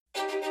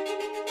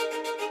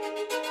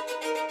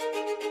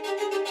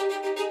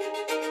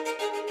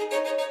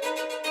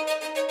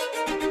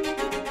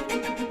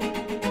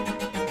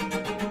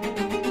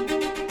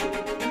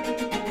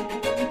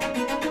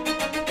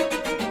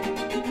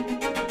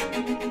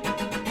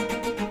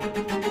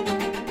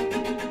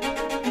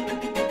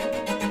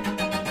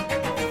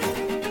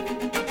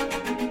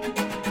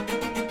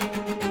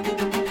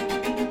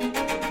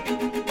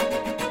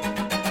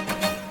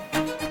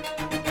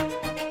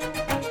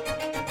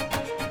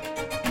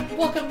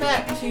Welcome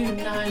back to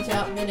Knives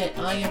Out Minute.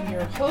 I am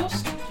your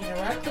host, Gina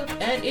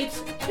Ratcliffe, and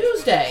it's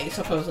Tuesday,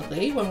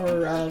 supposedly, when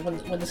we're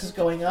when this is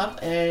going up.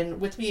 And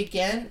with me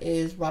again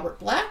is Robert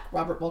Black.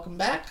 Robert, welcome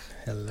back.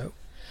 Hello.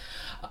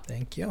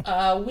 Thank you.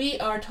 We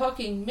are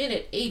talking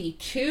minute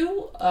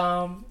 82.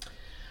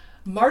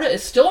 Marta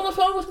is still on the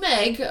phone with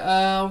Meg.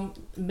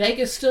 Meg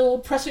is still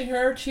pressing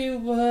her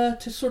to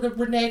sort of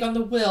renege on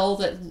the will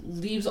that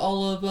leaves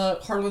all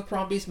of Harlan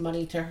Thrombey's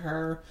money to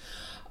her.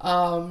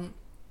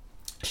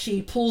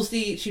 She pulls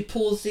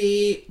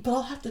the but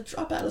I'll have to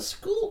drop out a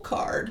school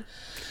card.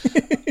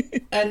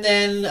 And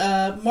then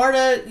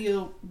Marta,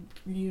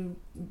 you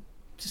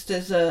just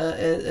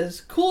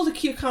as cool as a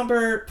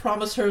cucumber,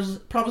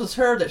 promises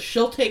her that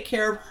she'll take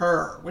care of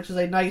her, which is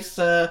a nice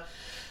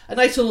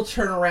little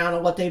turnaround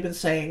on what they've been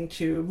saying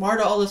to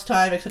Marta all this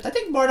time. Except I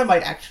think Marta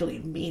might actually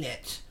mean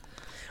it.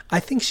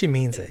 I think she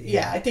means it.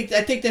 Yeah, I think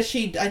that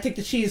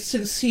she is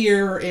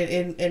sincere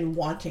in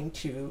wanting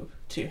to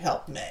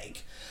help Meg.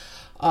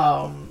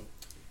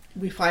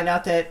 We find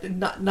out that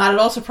not at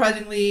all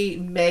surprisingly,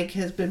 Meg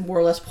has been more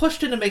or less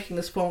pushed into making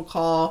this phone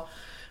call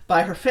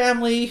by her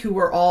family, who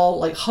were all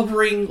like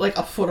hovering like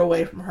a foot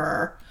away from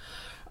her.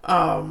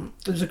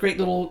 There's a great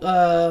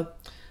little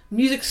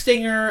music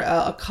stinger,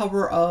 a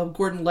cover of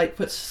Gordon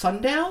Lightfoot's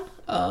 "Sundown,"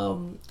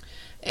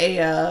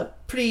 a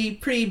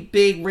pretty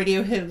big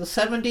radio hit of the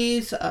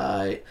 70s.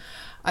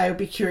 I would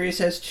be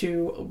curious as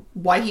to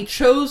why he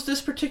chose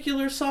this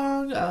particular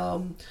song.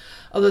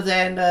 Other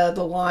than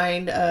the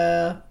line,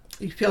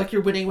 you feel like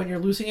you're winning when you're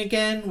losing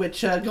again,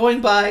 which going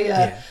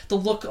by the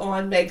look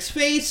on Meg's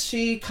face,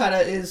 she kind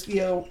of is,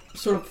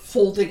 sort of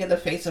folding in the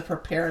face of her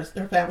parents,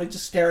 their family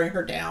just staring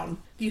her down.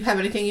 Do you have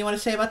anything you want to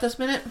say about this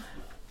minute?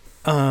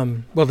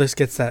 Well, this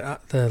gets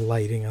that the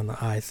lighting on the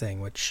eye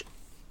thing, which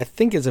I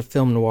think is a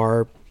film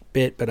noir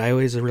bit, but I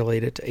always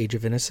relate it to Age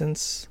of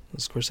Innocence, the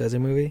Scorsese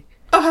movie.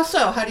 Oh, how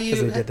so? How do you...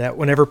 Because they did that.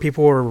 Whenever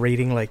people were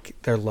reading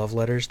like their love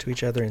letters to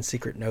each other in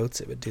secret notes,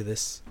 it would do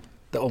this.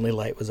 The only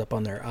light was up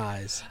on their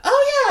eyes. Oh,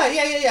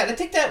 yeah. I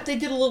think that they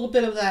did a little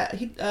bit of that.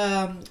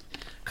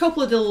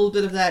 Coppola did a little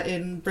bit of that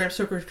in Bram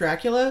Stoker's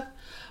Dracula.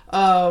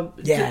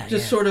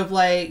 Sort of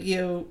like,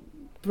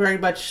 very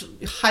much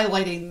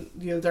highlighting,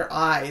 their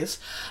eyes.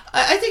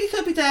 I think it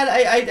could be that.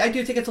 I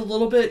do think it's a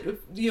little bit,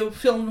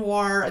 film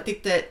noir. I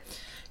think that,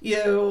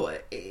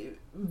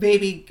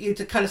 maybe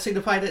to kind of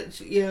signify that,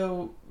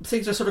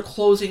 things are sort of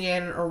closing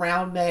in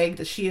around Meg,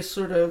 that she is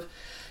sort of,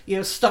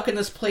 stuck in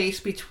this place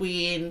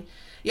between...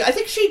 Yeah, I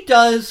think she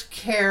does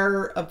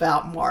care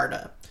about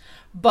Marta,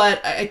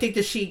 but I think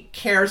that she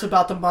cares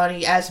about the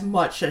money as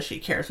much as she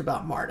cares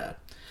about Marta.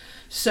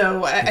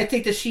 So I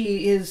think that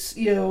she is,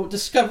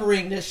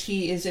 discovering that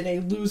she is in a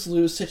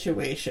lose-lose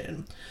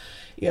situation.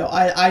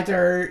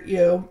 Either,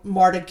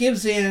 Marta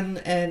gives in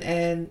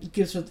and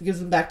gives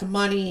them back the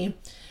money,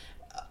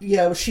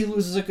 she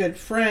loses a good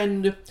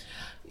friend,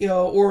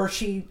 or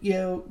she,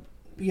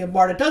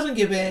 Marta doesn't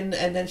give in,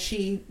 and then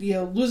she,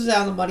 loses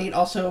out on the money and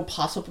also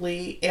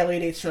possibly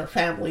alienates her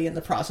family in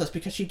the process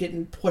because she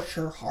didn't push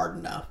her hard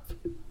enough.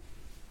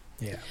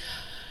 Yeah.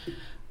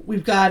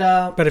 We've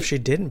got... but if she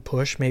didn't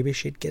push, maybe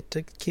she'd get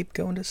to keep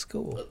going to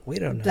school. We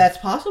don't know. That's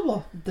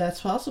possible.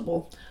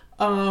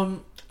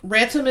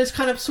 Ransom is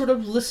kind of sort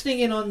of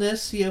listening in on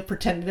this,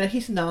 pretending that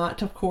he's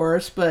not, of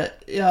course,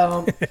 but,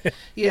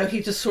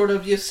 he's just sort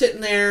of, sitting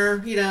there,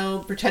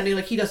 pretending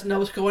like he doesn't know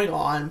what's going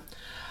on.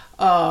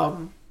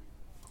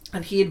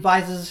 And he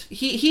advises,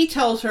 he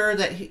tells her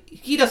that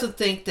he doesn't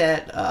think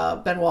that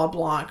Benoit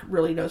Blanc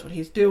really knows what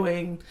he's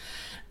doing,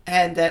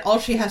 and that all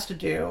she has to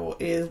do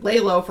is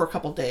lay low for a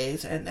couple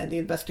days, and then the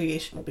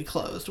investigation will be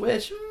closed,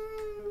 which...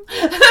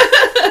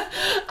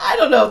 I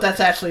don't know if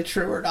that's actually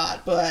true or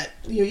not, but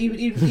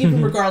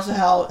even regardless of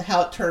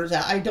how it turns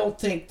out, I don't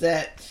think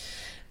that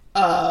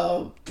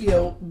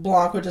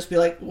Blanc would just be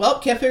like, well,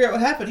 can't figure out what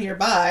happened here,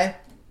 bye.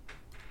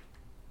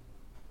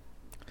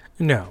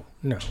 No.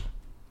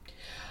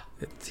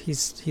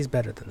 He's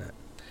better than that.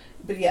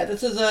 But yeah,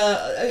 this is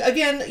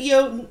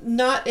again,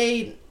 not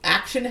a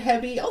action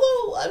heavy,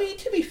 although, I mean,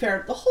 to be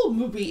fair, the whole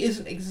movie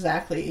isn't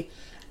exactly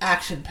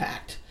action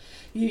packed.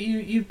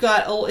 You've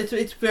got,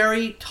 it's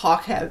very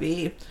talk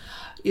heavy.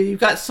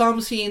 You've got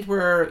some scenes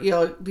where,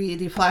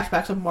 the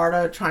flashbacks of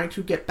Marta trying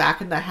to get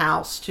back in the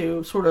house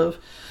to sort of,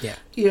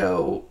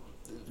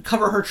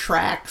 cover her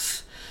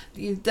tracks.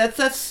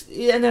 That's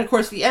and then of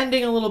course the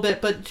ending a little bit,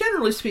 but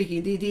generally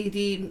speaking,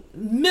 the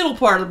middle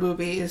part of the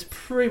movie is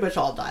pretty much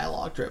all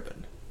dialogue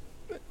driven.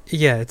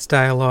 Yeah, it's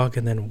dialogue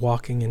and then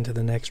walking into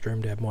the next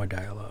room to have more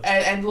dialogue.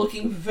 And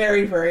looking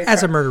very, very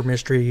as a murder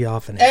mystery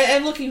often is.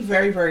 And looking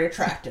very, very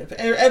attractive.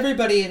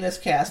 Everybody in this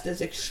cast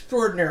is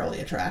extraordinarily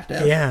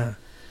attractive. Yeah.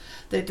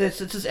 It's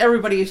just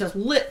everybody is just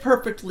lit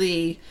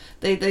perfectly.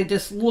 They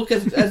just look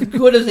as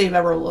good as they've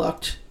ever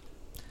looked.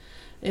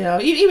 You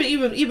know,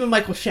 even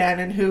Michael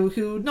Shannon,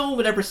 who no one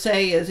would ever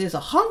say is a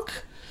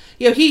hunk.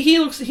 You know, he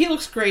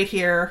looks great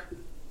here.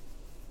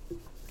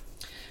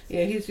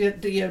 Yeah, he's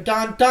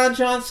Don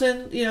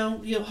Johnson. You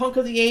know, hunk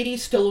of the '80s,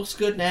 still looks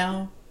good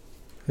now.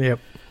 Yep.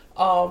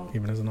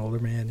 Even as an older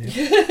man.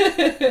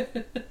 Yeah.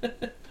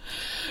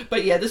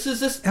 But yeah, this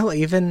is this. Hell,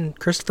 even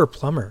Christopher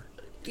Plummer.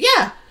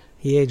 Yeah.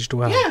 He aged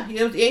well. Yeah,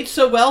 he aged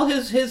so well.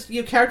 His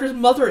character's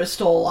mother is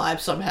still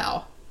alive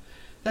somehow.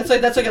 That's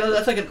like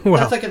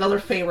another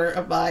favorite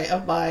of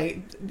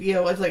my. You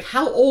know, it's like,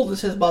 how old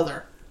is his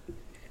mother?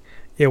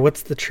 Yeah,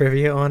 what's the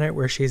trivia on it?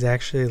 Where she's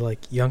actually like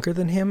younger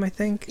than him, I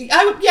think.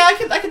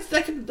 I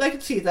can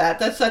see that.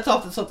 That's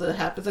often something that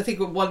happens. I think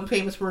one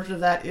famous version of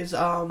that is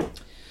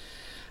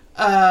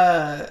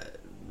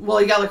well,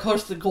 you got like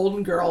host the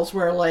Golden Girls,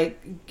 where like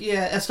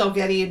Estelle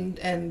Getty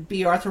and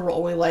B. Arthur were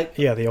only like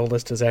the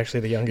oldest is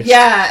actually the youngest.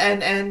 Yeah,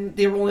 and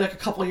they were only like a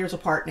couple of years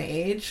apart in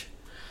age.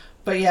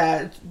 But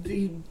yeah,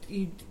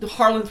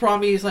 Harlan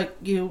Thrombey is like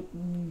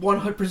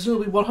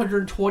presumably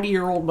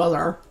 120-year-old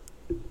mother.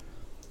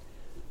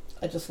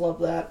 I just love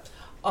that.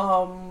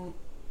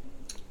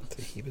 Let's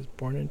see, he was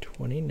born in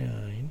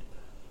 29.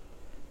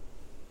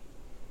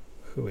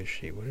 Who is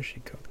she? What is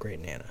she called? Great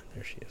Nana.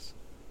 There she is.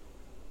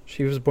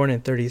 She was born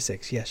in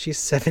 36. Yeah, she's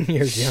 7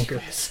 years younger.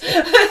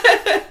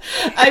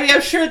 I mean,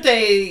 I'm sure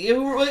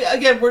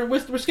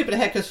we're skipping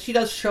ahead because she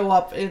does show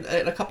up in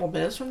a couple of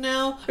minutes from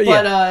now.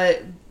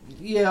 But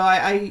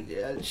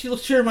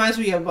she reminds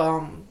me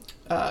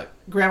of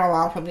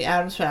Grandma from the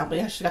Addams Family.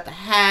 She's got the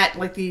hat,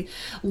 like the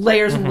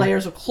layers and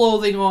layers of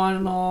clothing on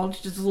and all.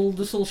 She's just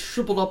this little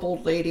shriveled up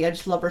old lady. I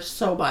just love her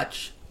so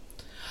much.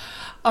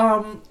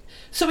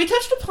 So we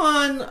touched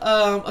upon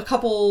a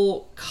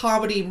couple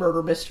comedy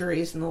murder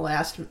mysteries in the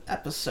last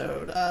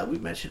episode. We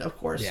mentioned, of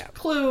course,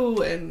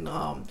 Clue and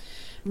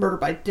Murder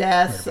by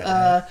Death.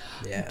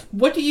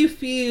 What do you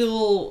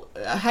feel?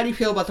 How do you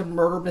feel about the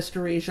murder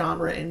mystery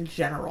genre in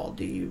general?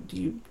 Do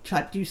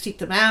you seek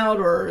them out,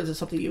 or is it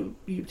something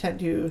you tend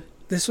to?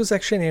 This was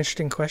actually an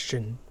interesting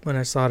question when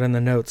I saw it in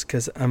the notes,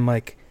 because I'm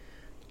like,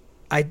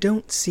 I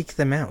don't seek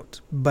them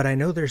out, but I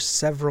know there's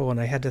several, and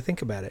I had to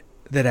think about it,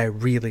 that I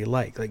really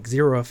like. Like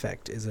Zero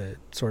Effect is a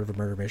sort of a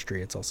murder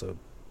mystery. It's also,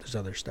 there's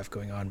other stuff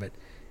going on, but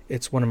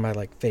it's one of my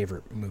like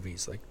favorite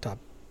movies, like top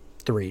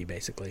 3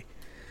 basically.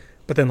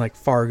 But then like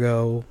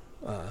Fargo,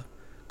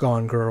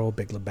 Gone Girl,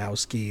 Big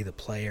Lebowski, The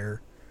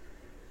Player.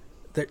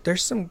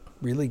 There's some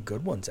really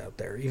good ones out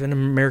there. Even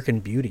American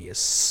Beauty has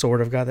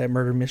sort of got that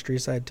murder mystery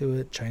side to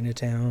it.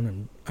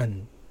 Chinatown,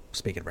 and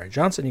speaking of Bryan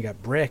Johnson, you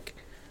got Brick.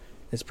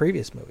 His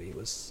previous movie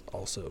was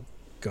also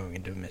going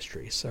into a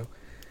mystery. So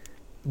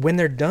when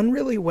they're done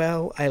really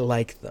well, I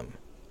like them.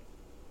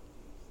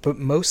 But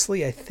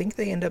mostly, I think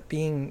they end up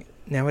being,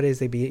 nowadays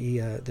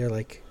they're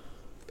like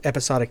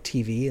episodic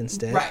TV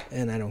instead, right?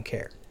 And I don't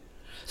care.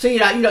 So you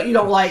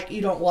don't like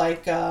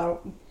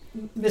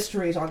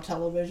mysteries on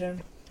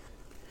television?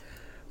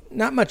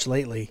 Not much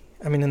lately.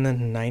 I mean, in the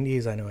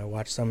 90s, I know I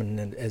watched some, and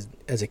then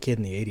as a kid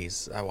in the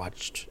 80s, I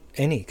watched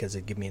any because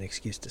it'd give me an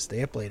excuse to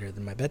stay up later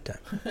than my bedtime.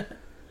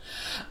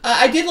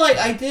 I did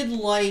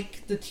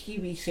like the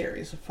TV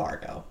series of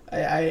Fargo.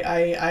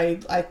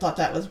 I thought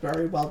that was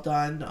very well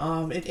done.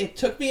 It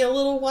took me a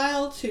little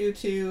while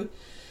to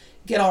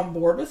get on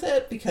board with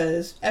it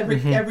because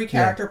every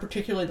character,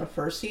 particularly in the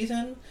first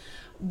season,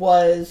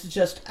 was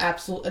just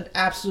an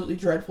absolutely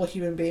dreadful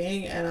human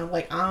being, and I'm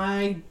like,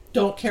 I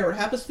don't care what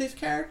happens to these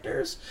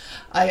characters.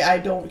 I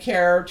don't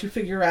care to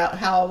figure out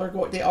how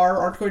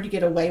aren't going to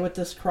get away with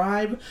this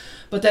crime.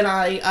 But then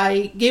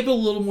I gave it a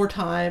little more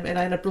time, and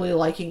I ended up really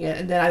liking it,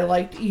 and then I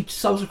liked each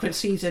subsequent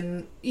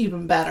season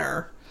even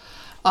better.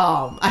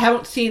 I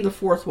haven't seen the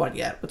 4th one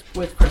yet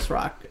with Chris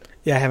Rock.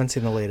 Yeah, I haven't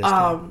seen the latest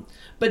one.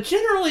 But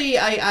generally,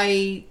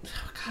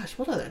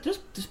 what other? There's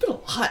been a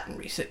lot in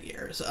recent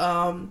years.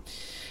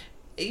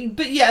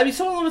 But yeah, I mean,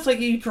 some of them it's like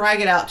you drag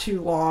it out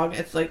too long.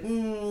 It's like,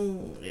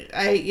 you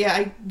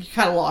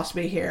kind of lost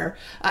me here.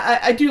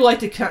 I do like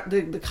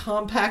the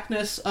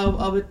compactness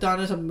of it done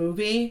as a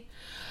movie,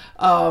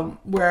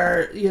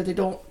 where they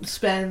don't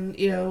spend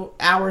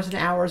hours and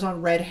hours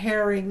on red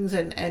herrings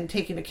and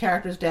taking the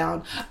characters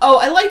down. Oh,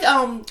 I liked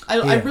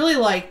I really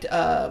liked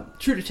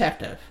True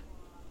Detective.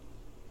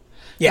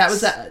 Yes,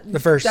 that was the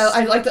first.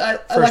 I liked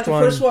the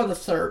first one, and the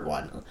third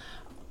one.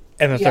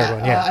 And the third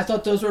one, I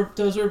thought those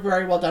were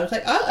very well done.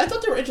 I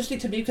thought they were interesting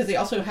to me because they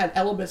also had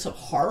elements of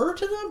horror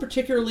to them,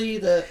 particularly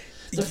the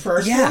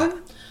first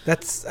one.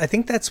 I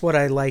think that's what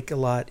I like a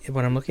lot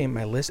when I'm looking at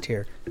my list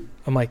here.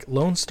 I'm like,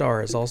 Lone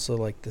Star is also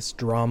like this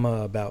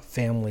drama about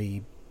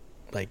family,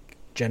 like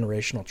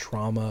generational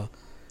trauma.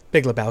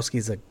 Big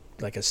Lebowski's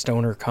like a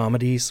stoner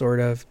comedy sort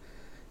of.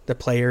 the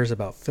players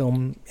about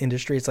film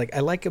industry. It's like I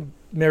like a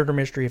murder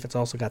mystery if it's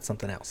also got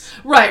something else.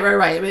 Right.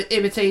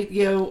 If it's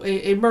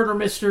a murder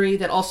mystery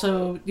that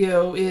also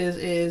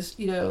is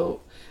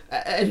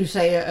as you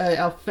say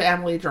a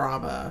family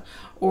drama,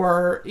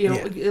 or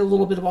a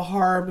little bit of a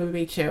horror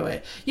movie to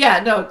it.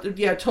 Yeah, no,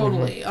 yeah,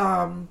 totally.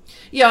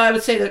 I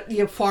would say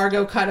that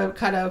Fargo kind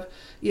of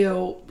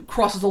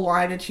crosses the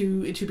line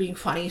into being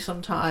funny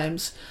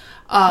sometimes.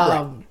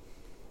 Right.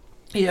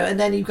 And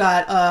then you've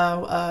got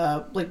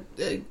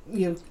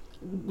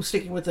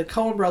sticking with the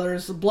Coen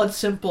brothers, Blood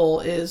Simple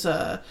is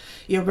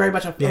very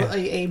much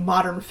a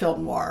modern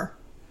film noir.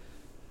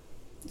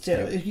 So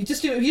if you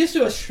just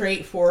do a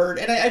straightforward,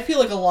 and I feel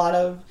like a lot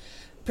of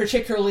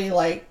particularly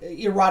like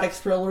erotic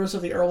thrillers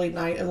of the late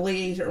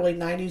 80s, early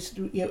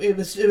 90s,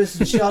 it was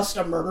just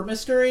a murder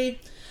mystery,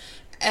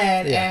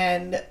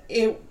 and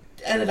it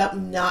ended up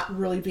not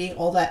really being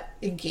all that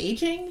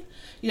engaging.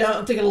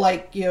 I'm thinking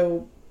like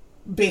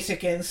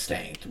Basic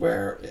Instinct,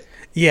 where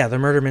the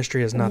murder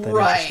mystery is not that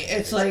right.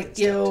 It's like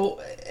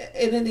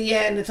and in the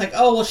end, it's like,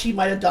 oh well, she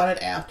might have done it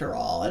after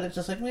all, and it's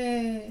just like,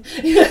 meh.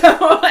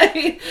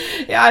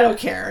 I don't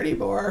care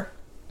anymore.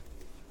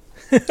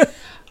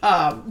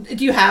 Do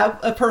you have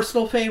a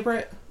personal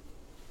favorite?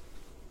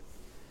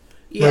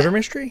 Murder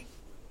mystery?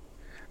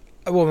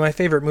 Well, my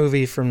favorite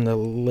movie from the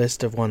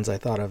list of ones I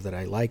thought of that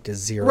I liked is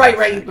Zero.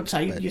 Right. I'm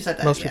sorry, you said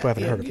that. Most people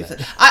haven't heard of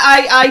it.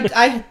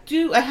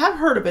 I have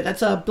heard of it.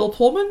 That's Bill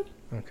Pullman.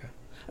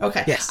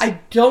 Okay. Yes. I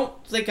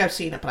don't think I've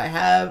seen it, but I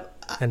have.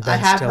 And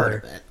Ben Stiller.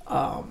 Heard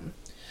of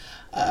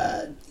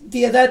it.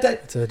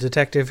 It's a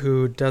detective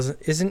who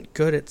isn't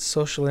good at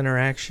social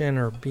interaction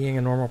or being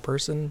a normal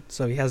person,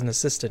 so he has an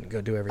assistant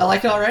go do everything. I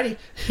like it already.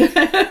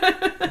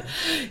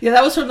 That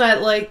was from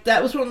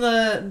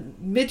the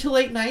mid to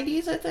late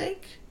 90s, I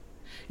think.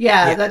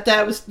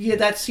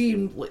 That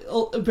seemed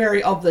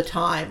very of the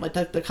time, like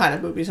the kind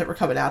of movies that were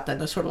coming out then,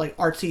 the sort of like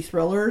artsy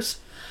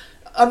thrillers.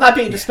 I'm not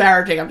being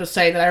disparaging. I'm just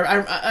saying that I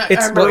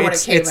remember when it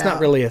came out. It's not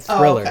really a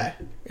thriller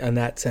in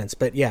that sense,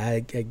 but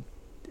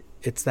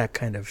it's that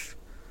kind of.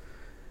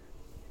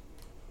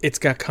 It's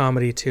got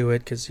comedy to it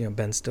because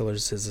Ben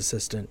Stiller's his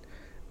assistant,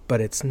 but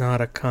it's not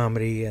a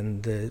comedy,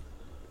 and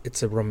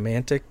it's a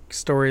romantic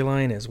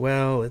storyline as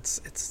well.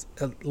 It's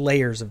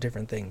layers of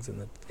different things,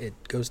 and it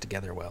goes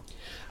together well.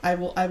 I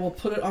will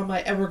put it on my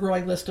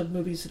ever-growing list of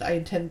movies that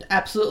I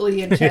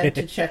absolutely intend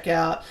to check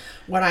out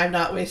when I'm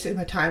not wasting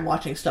my time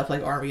watching stuff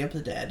like Army of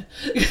the Dead.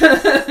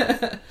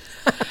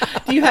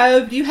 Do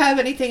you have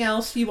anything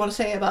else you want to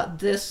say about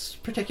this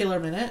particular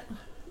minute?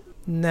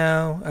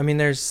 No, I mean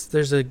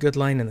there's a good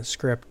line in the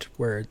script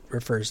where it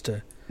refers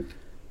to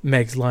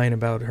Meg's line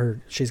about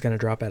she's going to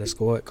drop out of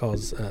school. It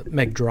calls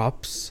Meg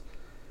drops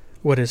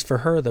what is for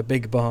her the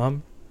big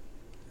bomb,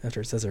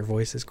 after it says her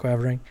voice is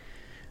quavering,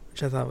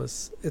 which I thought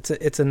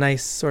it's a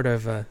nice sort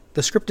of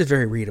the script is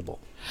very readable.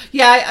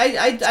 Yeah,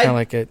 it's kind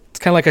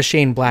of like a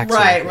Shane Black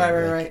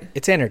right.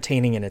 It's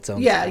entertaining in its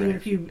own. Yeah, even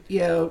if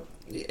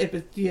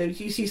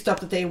you see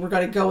stuff that they were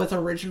going to go with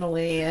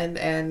originally, and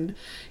then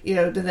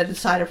they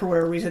decided for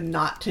whatever reason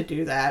not to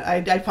do that.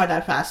 I find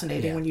that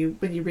fascinating when you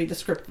read the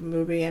script of the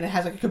movie and it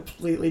has like a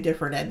completely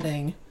different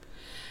ending.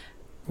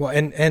 Well,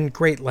 and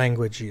great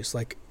language use,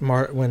 like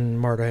when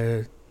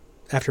Marta,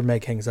 after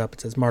Meg hangs up,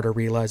 it says Marta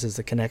realizes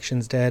the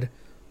connection's dead,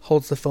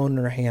 holds the phone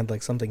in her hand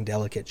like something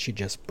delicate she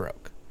just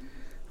broke.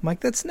 I'm like,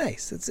 that's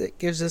nice. It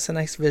gives us a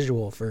nice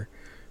visual for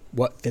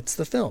what fits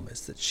the film,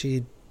 is that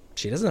she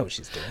doesn't know what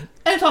she's doing.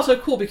 And it's also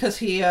cool because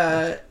he,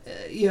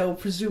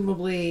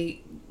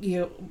 presumably,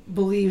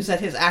 believes that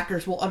his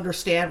actors will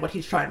understand what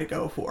he's trying to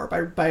go for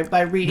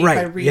by reading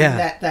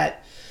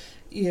that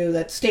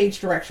stage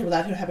direction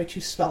without him having to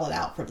spell it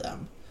out for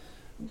them,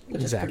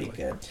 which is pretty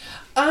good.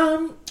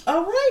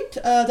 All right,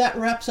 that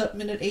wraps up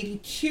minute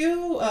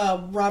 82.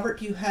 Robert,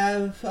 do you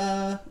have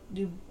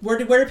where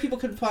can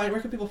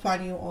people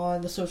find you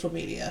on the social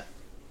media?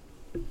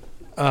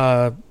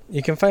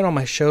 You can find all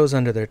my shows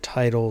under their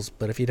titles,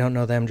 but if you don't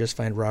know them, just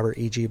find Robert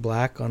E.G.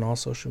 Black on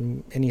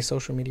any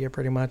social media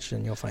pretty much,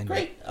 and you'll find me.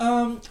 Great.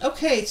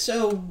 Okay,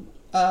 so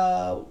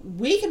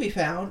we can be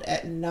found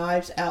at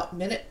Knives Out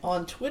Minute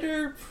on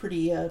Twitter.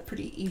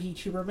 Pretty easy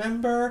to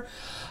remember.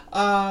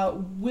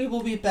 We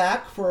will be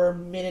back for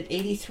minute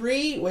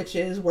 83, which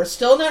is we're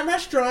still in that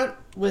restaurant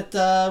with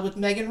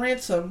Megan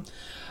Ransom.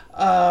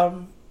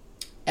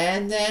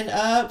 And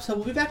then, so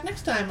we'll be back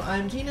next time.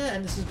 I'm Gina,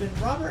 and this has been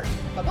Robert.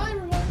 Bye-bye,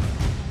 everyone.